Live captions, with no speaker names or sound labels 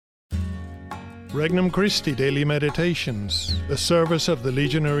Regnum Christi Daily Meditations, the service of the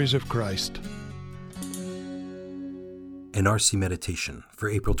Legionaries of Christ. An RC Meditation for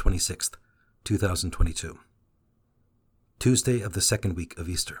April 26th, 2022. Tuesday of the second week of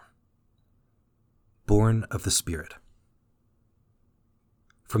Easter. Born of the Spirit.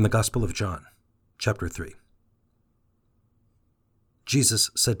 From the Gospel of John, chapter 3. Jesus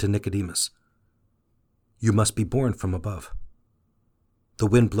said to Nicodemus, "You must be born from above. The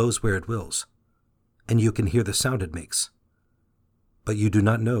wind blows where it wills, and you can hear the sound it makes, but you do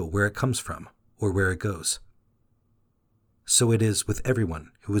not know where it comes from or where it goes. So it is with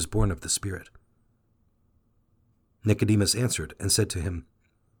everyone who is born of the Spirit." Nicodemus answered and said to him,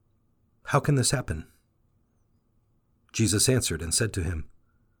 "How can this happen?" Jesus answered and said to him,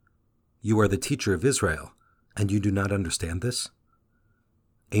 "You are the teacher of Israel, and you do not understand this?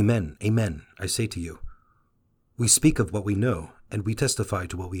 Amen, amen, I say to you, we speak of what we know, and we testify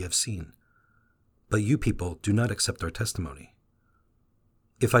to what we have seen. But you people do not accept our testimony.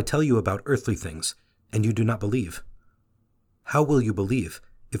 If I tell you about earthly things, and you do not believe, how will you believe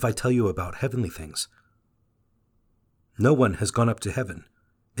if I tell you about heavenly things? No one has gone up to heaven,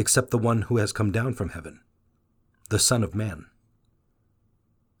 except the one who has come down from heaven, the Son of Man.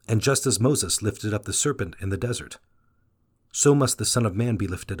 And just as Moses lifted up the serpent in the desert, so must the Son of Man be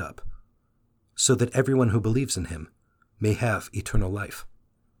lifted up, so that everyone who believes in him may have eternal life."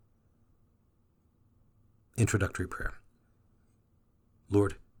 Introductory Prayer.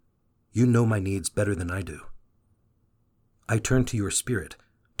 Lord, you know my needs better than I do. I turn to your Spirit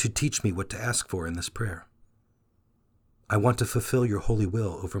to teach me what to ask for in this prayer. I want to fulfill your holy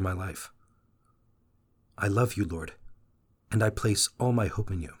will over my life. I love you, Lord, and I place all my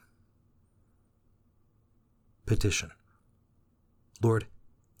hope in you. Petition. Lord,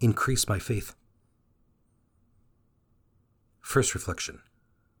 increase my faith. First reflection.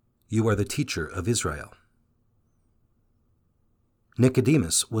 You are the teacher of Israel.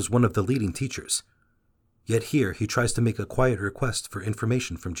 Nicodemus was one of the leading teachers, yet here he tries to make a quiet request for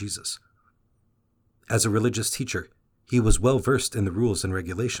information from Jesus. As a religious teacher, he was well versed in the rules and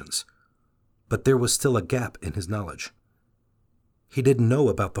regulations, but there was still a gap in his knowledge. He didn't know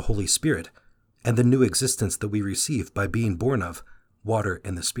about the Holy Spirit and the new existence that we receive by being born of water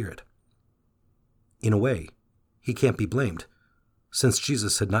and the Spirit. In a way, he can't be blamed, since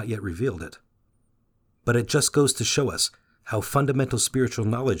Jesus had not yet revealed it. But it just goes to show us how fundamental spiritual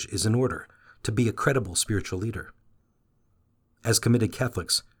knowledge is in order to be a credible spiritual leader. As committed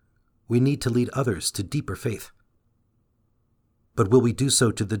Catholics, we need to lead others to deeper faith. But will we do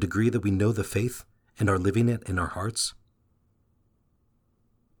so to the degree that we know the faith and are living it in our hearts?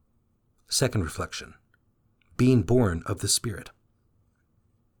 Second reflection. Being born of the Spirit.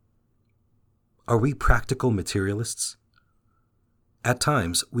 Are we practical materialists? At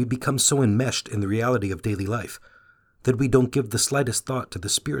times, we become so enmeshed in the reality of daily life that we don't give the slightest thought to the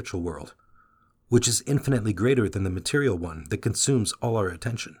spiritual world, which is infinitely greater than the material one that consumes all our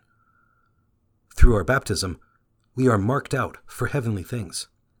attention. Through our baptism, we are marked out for heavenly things.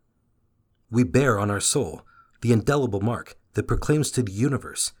 We bear on our soul the indelible mark that proclaims to the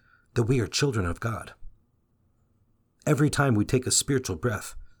universe that we are children of God. Every time we take a spiritual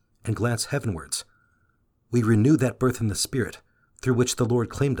breath and glance heavenwards, we renew that birth in the Spirit through which the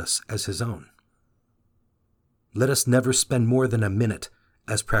Lord claimed us as his own. Let us never spend more than a minute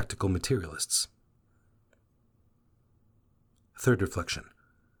as practical materialists. Third reflection.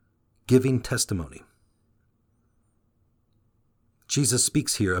 Giving testimony. Jesus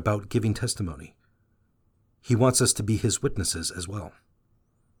speaks here about giving testimony. He wants us to be his witnesses as well.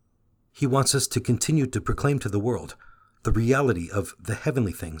 He wants us to continue to proclaim to the world the reality of the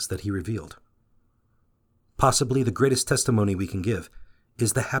heavenly things that he revealed. Possibly the greatest testimony we can give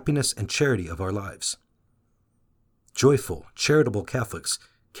is the happiness and charity of our lives. Joyful, charitable Catholics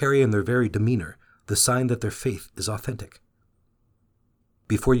carry in their very demeanor the sign that their faith is authentic.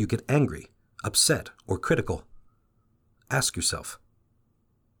 Before you get angry, upset, or critical, ask yourself,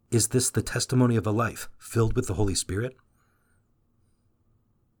 is this the testimony of a life filled with the Holy Spirit?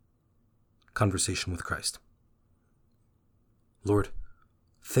 Conversation with Christ. Lord,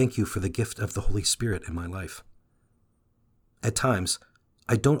 thank you for the gift of the Holy Spirit in my life. At times,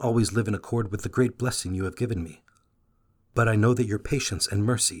 I don't always live in accord with the great blessing you have given me, but I know that your patience and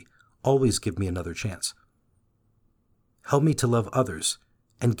mercy always give me another chance. Help me to love others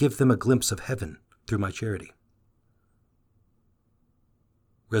and give them a glimpse of heaven through my charity.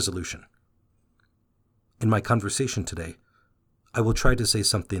 Resolution. In my conversation today, I will try to say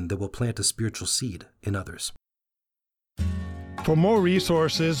something that will plant a spiritual seed in others. For more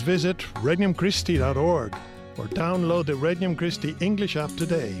resources, visit regnumchristi.org or download the Regnum Christi English app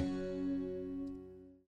today.